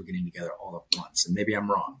folks who were getting together all at once, and maybe I'm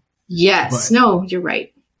wrong. Yes, no, you're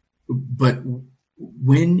right. But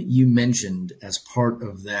when you mentioned as part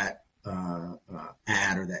of that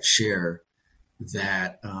ad or that share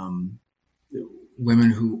that women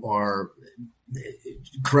who are,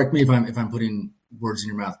 correct me if I'm putting words in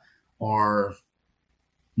your mouth, are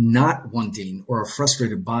not wanting or are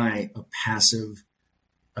frustrated by a passive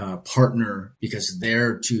partner because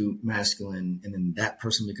they're too masculine, and then that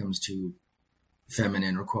person becomes too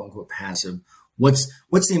feminine or quote unquote passive. What's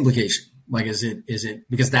the implication? Like, is it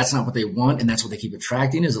because that's not what they want and that's what they keep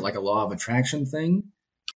attracting? Is it like a law of attraction thing?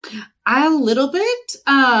 A little bit.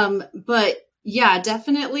 But yeah,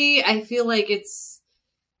 definitely. I feel like it's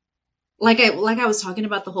like I was talking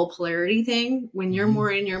about the whole polarity thing. When you're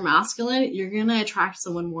more in your masculine, you're going to attract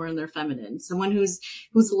someone more in their feminine, someone who's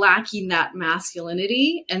lacking that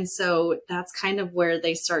masculinity. And so that's kind of where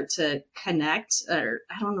they start to connect, or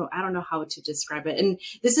I don't know how to describe it. And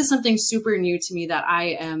this is something super new to me that I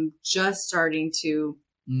am just starting to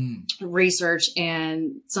research,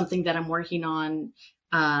 and something that I'm working on.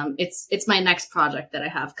 It's my next project that I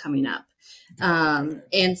have coming up.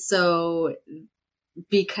 And so,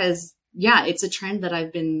 because yeah, it's a trend that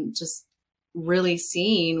I've been just really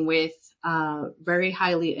seeing with very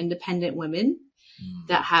highly independent women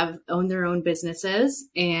that have owned their own businesses,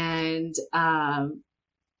 and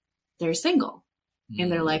they're single.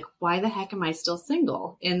 And they're like, why the heck am I still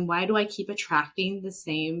single? And why do I keep attracting the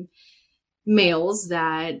same males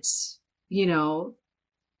that, you know,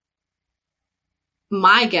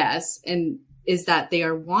 my guess is that they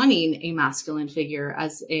are wanting a masculine figure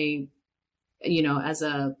as a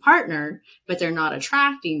partner, but they're not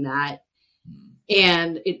attracting that.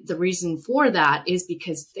 And the reason for that is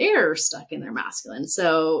because they're stuck in their masculine.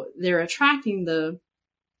 So they're attracting the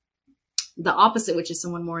opposite, which is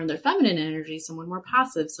someone more in their feminine energy, someone more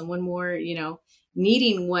passive, someone more, you know,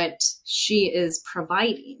 needing what she is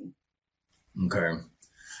providing. Okay.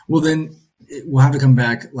 Well, then we'll have to come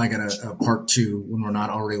back like at a part 2 when we're not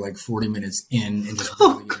already like 40 minutes in, and just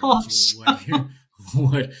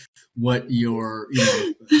what you're, you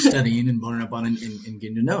know, studying and boning up on and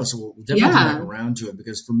getting to know. So we'll definitely come back around to it,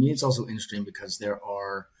 because for me, it's also interesting because there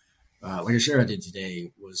are, like a share I did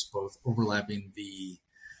today was both overlapping the,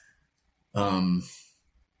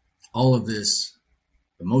 all of this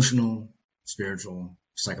emotional, spiritual,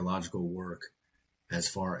 psychological work as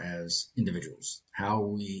far as individuals, how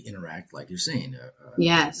we interact, like you're saying,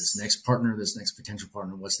 yes, this next partner, this next potential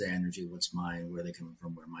partner, what's their energy, what's mine, where are they coming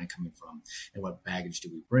from, where am I coming from, and what baggage do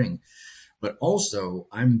we bring? But also,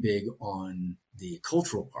 I'm big on the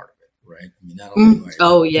cultural part of it, right? I mean, not only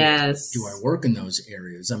do I work in those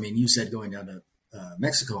areas. I mean, you said going down to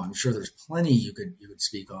Mexico, I'm sure there's plenty you could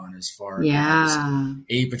speak on as far as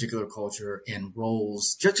a particular culture and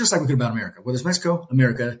roles, just like we could about America, whether it's Mexico,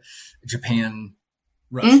 America, Japan,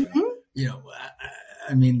 Russia. You know,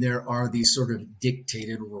 I mean, there are these sort of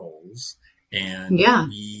dictated roles, and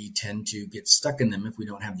we tend to get stuck in them if we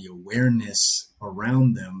don't have the awareness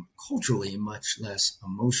around them culturally, much less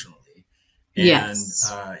emotionally. And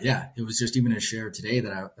it was just even a share today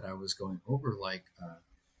that I was going over, like,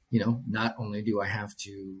 you know, not only do I have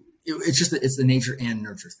to, it's the nature and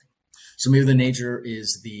nurture thing. So maybe the nature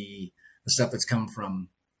is the stuff that's come from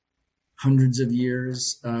hundreds of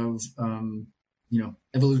years of, you know,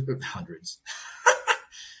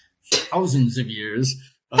 thousands of years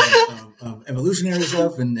of evolutionary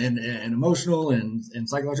stuff and emotional and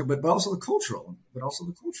psychological, but also the cultural,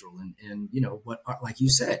 and you know, what, like you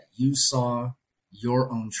said, you saw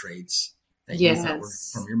your own traits that you thought were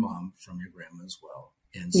from your mom, from your grandma as well.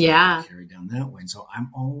 And so carry down that way. And so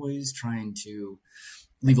I'm always trying to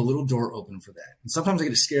leave a little door open for that. And sometimes I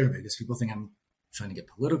get scared of it because people think I'm trying to get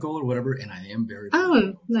political or whatever, and I am very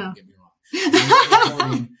political. No. Don't get me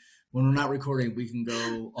wrong. When we're not recording, we can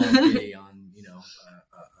go all day on, you know,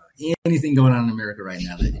 anything going on in America right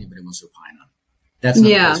now that anybody wants to opine on. That's not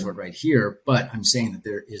the place for it right here, but I'm saying that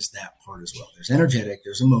there is that part as well. There's energetic,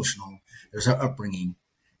 there's emotional, there's our upbringing,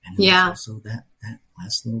 and then there's also that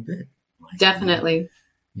last little bit. Like, Definitely.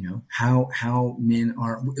 You know, how men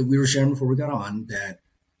are, we were sharing before we got on that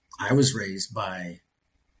I was raised by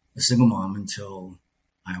a single mom until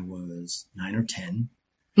I was 9 or 10.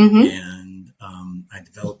 And I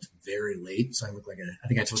developed very late. So I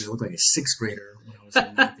think I told you I looked like a sixth grader when I was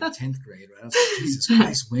in 9th and 10th grade. Right? I was like, Jesus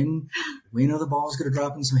Christ, when are the balls going to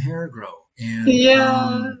drop and some hair grow?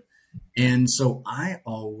 And, and so I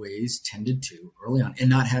always tended to early on, and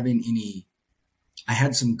not having I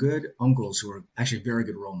had some good uncles who were actually very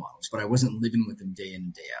good role models, but I wasn't living with them day in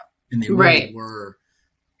and day out. And they really were,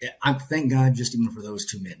 I thank God just even for those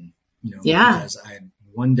two men, you know, because I had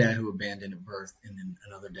one dad who abandoned at birth and then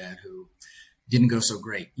another dad who didn't go so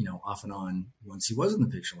great, you know, off and on once he was in the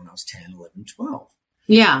picture when I was 10, 11, 12.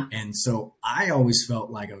 Yeah. And so I always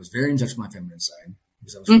felt like I was very in touch with my feminine side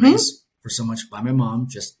because I was raised for so much by my mom,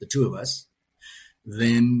 just the two of us.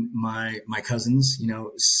 Then my cousins, you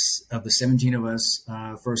know, of the 17 of us,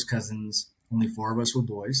 first cousins, only 4 of us were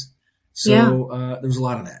boys. So there was a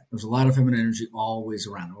lot of that. There was a lot of feminine energy always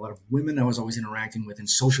around. A lot of women I was always interacting with and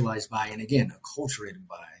socialized by, and again, acculturated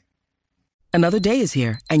by. Another day is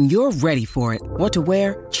here, and you're ready for it. What to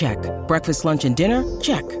wear? Check. Breakfast, lunch, and dinner?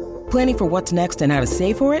 Check. Planning for what's next and how to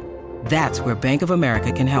save for it? That's where Bank of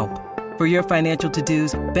America can help. For your financial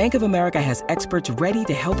to-dos, Bank of America has experts ready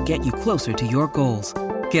to help get you closer to your goals.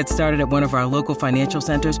 Get started at one of our local financial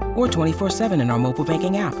centers or 24/7 in our mobile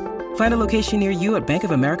banking app. Find a location near you at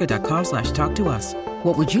bankofamerica.com/talktous.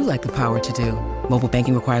 What would you like the power to do? Mobile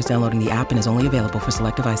banking requires downloading the app and is only available for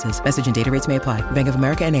select devices. Message and data rates may apply. Bank of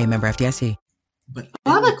America NA, member FDIC. But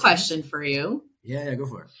I have a question for you. Yeah, go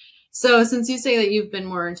for it. So since you say that you've been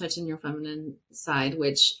more in touch in your feminine side,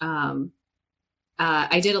 which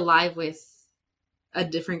I did a live with a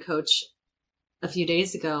different coach a few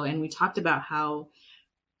days ago, and we talked about how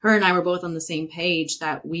her and I were both on the same page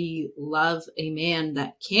that we love a man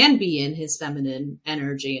that can be in his feminine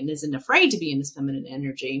energy and isn't afraid to be in his feminine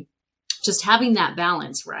energy. Just having that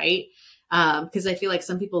balance, right? Because I feel like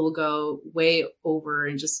some people will go way over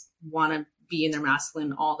and just want to be in their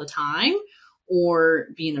masculine all the time or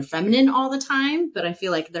be in their feminine all the time. But I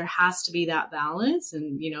feel like there has to be that balance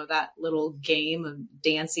and, you know, that little game of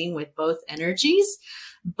dancing with both energies.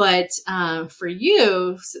 But for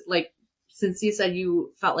you, like, since you said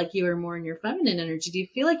you felt like you were more in your feminine energy, do you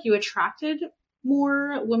feel like you attracted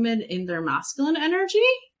more women in their masculine energy?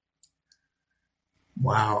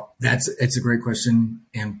 Wow, it's a great question.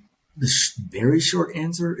 And the very short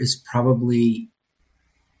answer is probably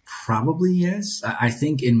yes. I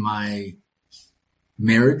think in my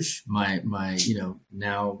marriage, my you know,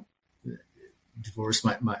 now divorced,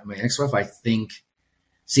 my ex-wife, I think,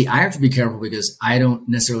 see, I have to be careful because I don't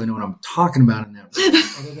necessarily know what I'm talking about in that way,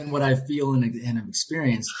 other than what I feel and have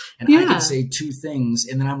experienced. And I can say two things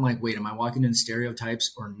and then I'm like, wait, am I walking in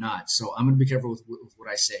stereotypes or not? So I'm going to be careful with what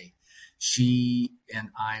I say. She and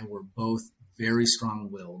I were both very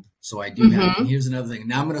strong-willed. So I do have, and here's another thing.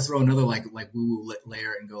 Now I'm going to throw another like woo-woo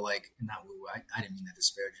layer and go like, not woo-woo, I didn't mean that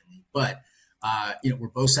disparagingly, but you know, we're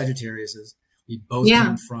both Sagittariuses. We both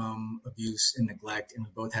came from abuse and neglect, and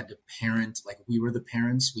we both had to parent, like we were the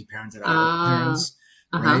parents. We parented our parents,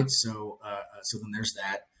 right? So, so then there's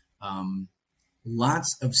that.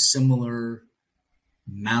 Lots of similar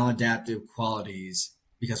maladaptive qualities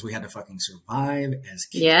because we had to fucking survive as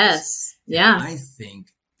kids. Yes. Yeah. And I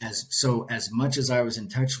think as much as I was in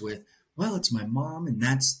touch with, well, it's my mom, and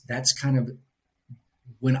that's kind of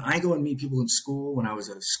when I go and meet people in school, when I was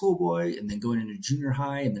a schoolboy and then going into junior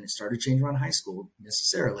high, and then it started changing around high school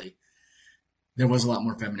necessarily, there was a lot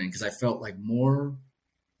more feminine because I felt like more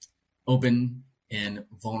open and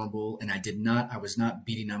vulnerable. And I was not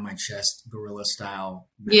beating on my chest, gorilla style,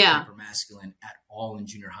 hyper masculine at all in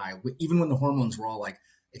junior high, even when the hormones were all like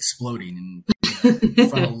exploding and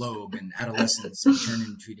frontal lobe and adolescence and turning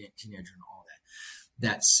into a teenager and all that.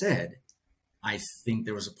 That said, I think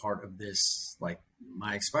there was a part of this, like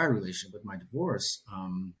my expired relationship with my divorce,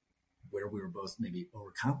 where we were both maybe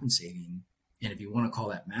overcompensating. And if you want to call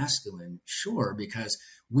that masculine, sure, because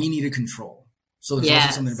we needed control. So there's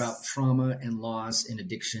also something about trauma and loss and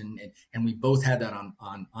addiction. And we both had that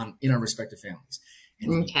on in our respective families.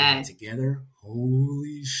 And when we got together,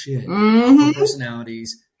 holy shit. Both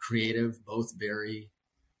personalities, creative, both very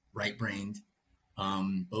right-brained,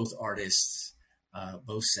 both artists,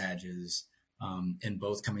 both Sages. And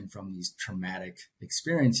both coming from these traumatic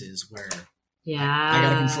experiences where I got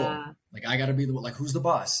to control, like I got to be who's the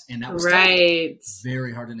boss, and that was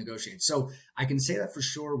very hard to negotiate. So I can say that for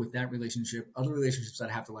sure with that relationship. Other relationships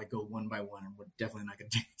I'd have to like go one by one, and we're definitely not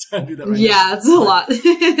going to do that right now. Yeah, it's a lot.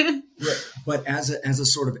 But as a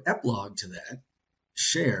sort of epilogue to that,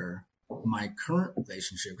 my current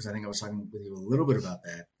relationship, because I think I was talking with you a little bit about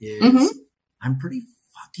that, is I'm pretty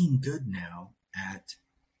fucking good now at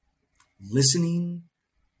listening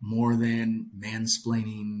more than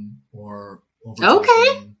mansplaining or over-talking.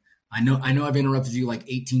 Okay. I know I've interrupted you like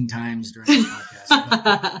 18 times during this podcast.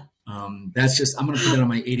 But, that's just, I'm going to put it on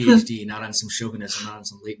my ADHD, not on some chauvinism, not on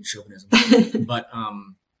some latent chauvinism.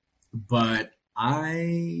 But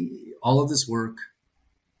all of this work,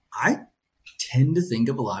 I tend to think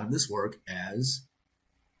of a lot of this work as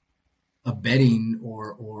abetting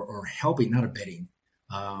or helping, not abetting,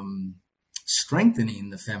 strengthening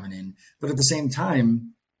the feminine, but at the same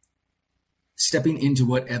time, stepping into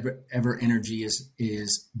whatever energy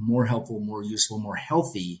is more helpful, more useful, more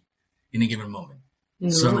healthy in a given moment.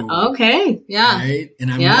 So, okay. Yeah. Right.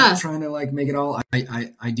 And I'm not trying to like make it all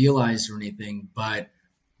I idealized or anything, but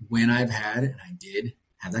when I've had, and I did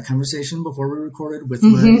have that conversation before we recorded with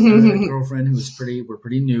my girlfriend, we're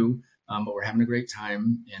pretty new, but we're having a great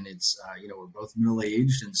time. And it's, we're both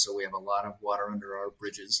middle-aged. And so we have a lot of water under our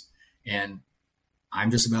bridges, and I'm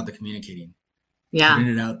just about the communicating. Yeah.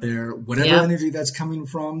 Putting it out there, whatever energy that's coming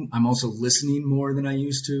from. I'm also listening more than I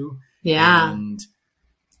used to. Yeah. And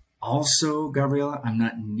also, Gabriella, I'm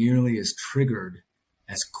not nearly as triggered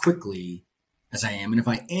as quickly as I am. And if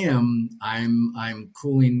I am, I'm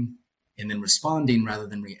cooling and then responding rather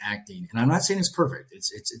than reacting. And I'm not saying it's perfect.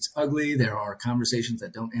 It's ugly. There are conversations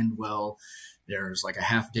that don't end well. There's like a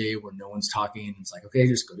half day where no one's talking. It's like, okay,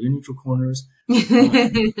 just go to your neutral corners.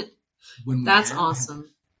 That's awesome.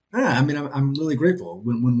 Yeah, I mean, I'm really grateful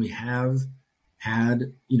when we have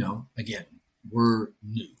had, again, we're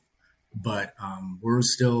new, but we're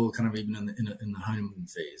still kind of even in the honeymoon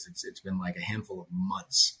phase. It's been like a handful of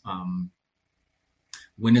months.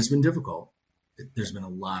 When it's been difficult, there's been a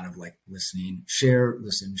lot of like listening, share,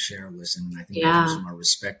 listen. And I think that comes from our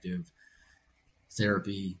respective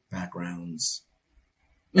therapy backgrounds,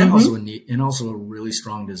 and also a really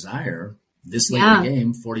strong desire this late in the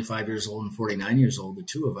game, 45 years old and 49 years old, the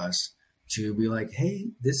two of us, to be like, hey,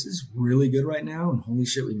 this is really good right now. And holy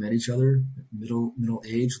shit, we met each other middle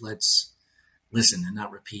age. Let's listen and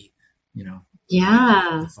not repeat,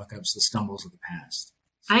 the fuck ups, the stumbles of the past.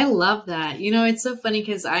 I love that. It's so funny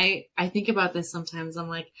because I think about this sometimes. I'm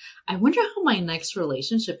like, I wonder how my next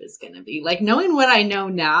relationship is going to be. Like, knowing what I know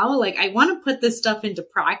now, like, I want to put this stuff into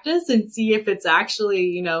practice and see if it's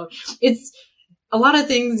actually, it's a lot of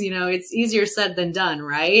things, it's easier said than done,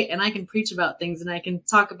 right? And I can preach about things and I can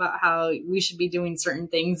talk about how we should be doing certain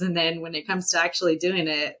things. And then when it comes to actually doing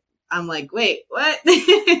it, I'm like, wait, what?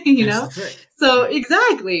 So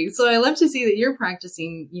exactly. So I love to see that you're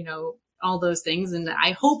practicing, all those things. And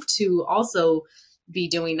I hope to also be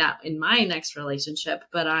doing that in my next relationship.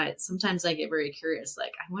 But sometimes I get very curious.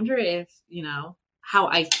 Like, I wonder if, how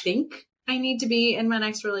I think I need to be in my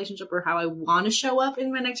next relationship or how I want to show up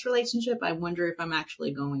in my next relationship. I wonder if I'm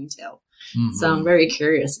actually going to. Mm-hmm. So I'm very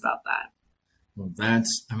curious about that. Well,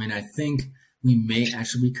 I think we may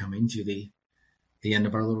actually be coming to the end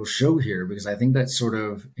of our little show here, because I think that sort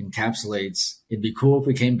of encapsulates, it'd be cool if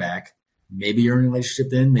we came back. Maybe you're in a relationship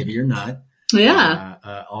then, maybe you're not. Yeah.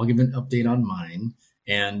 I'll give an update on mine.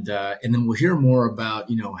 And then we'll hear more about,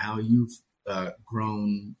 how you've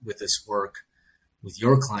grown with this work with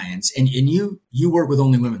your clients. And you work with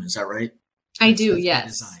only women, is that right? I do,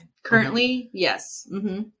 yes. Currently, yes.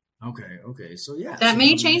 Mm-hmm. Okay. So yeah. That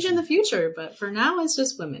may change in the future, but for now it's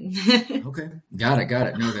just women. Okay. Got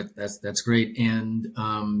it. No, that's great. And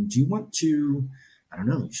do you want to, I don't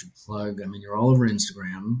know, you should plug, you're all over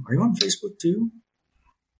Instagram. Are you on Facebook too?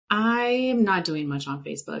 I am not doing much on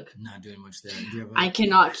Facebook. Not doing much there. Do you have I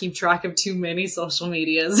cannot keep track of too many social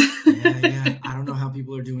medias. Yeah. I don't know how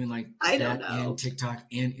people are doing like I that don't know. And TikTok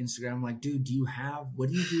and Instagram. I'm like, dude, what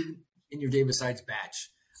do you do in your day besides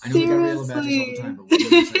batch? I know Seriously? we got Gabriella batches all the time, but what do you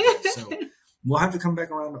do besides that? So we'll have to come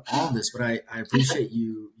back around to all this, but I appreciate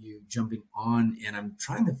you jumping on, and I'm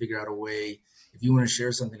trying to figure out a way, if you want to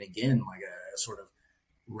share something again, like a sort of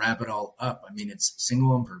wrap it all up. It's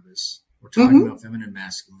single on purpose. We're talking about feminine and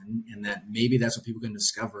masculine, and that maybe that's what people can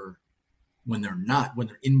discover when they're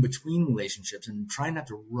in between relationships, and try not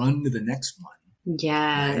to run to the next one.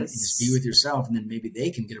 Yes. Right? And just be with yourself, and then maybe they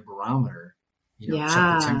can get a barometer, check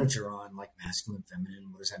the temperature on like masculine,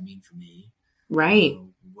 feminine. What does that mean for me? Right.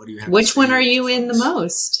 What do you have? Which one are you in the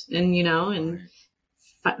most? And,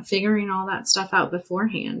 figuring all that stuff out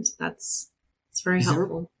beforehand. It's very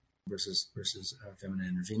helpful. Versus feminine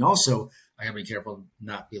energy. And also, I gotta be careful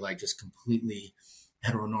not be like just completely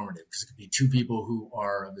heteronormative, because it could be two people who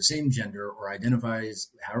are of the same gender or identifies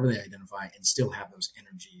however they identify and still have those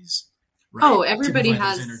energies. Right? Oh, everybody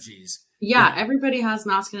has those energies. Yeah, everybody has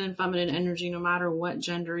masculine and feminine energy, no matter what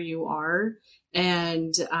gender you are.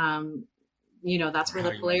 And, that's where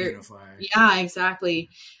the polarity. Yeah, exactly.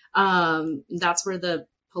 That's where the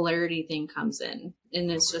polarity thing comes in.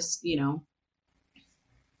 And it's just,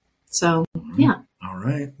 so yeah. All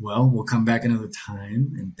right. Well, we'll come back another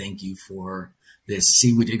time, and thank you for this.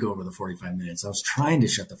 See, we did go over the 45 minutes. I was trying to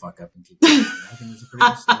shut the fuck up and keep going. I think it's a pretty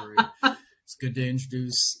good story. It's good to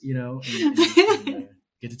introduce, and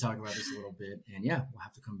get to talk about this a little bit. And yeah, we'll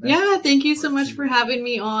have to come back. Yeah, thank you so much for having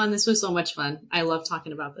me on. This was so much fun. I love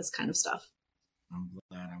talking about this kind of stuff. I'm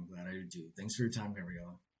glad I do. Thanks for your time,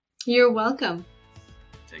 Gabriella. You're welcome.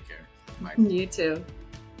 Take care. Bye. You too.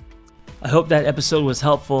 I hope that episode was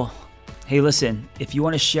helpful. Hey, listen, if you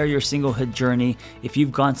want to share your singlehood journey, if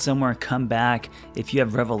you've gone somewhere and come back, if you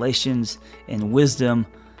have revelations and wisdom,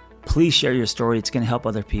 please share your story. It's going to help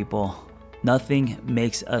other people. Nothing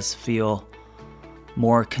makes us feel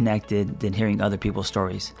more connected than hearing other people's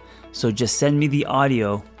stories. So just send me the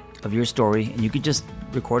audio of your story, and you can just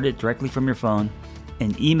record it directly from your phone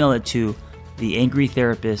and email it to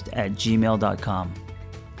theangrytherapist@gmail.com.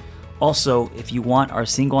 Also, if you want our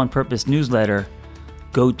Single on Purpose newsletter,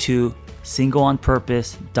 go to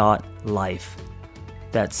singleonpurpose.life.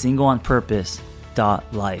 That's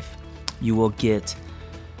singleonpurpose.life. You will get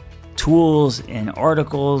tools and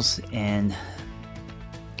articles and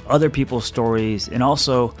other people's stories, and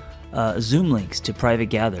also Zoom links to private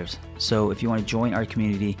gathers. So if you want to join our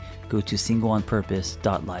community, go to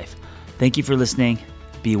singleonpurpose.life. Thank you for listening.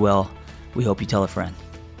 Be well. We hope you tell a friend.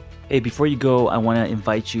 Hey, before you go, I want to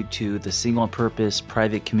invite you to the Single on Purpose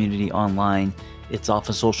private community online. It's off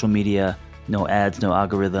of social media, no ads, no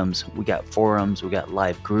algorithms. We got forums, we got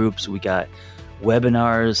live groups, we got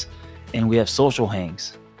webinars, and we have social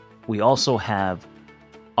hangs. We also have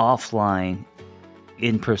offline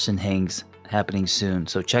in-person hangs happening soon.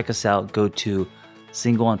 So check us out. Go to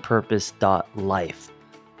singleonpurpose.life.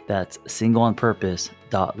 That's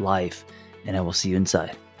singleonpurpose.life, and I will see you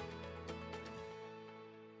inside.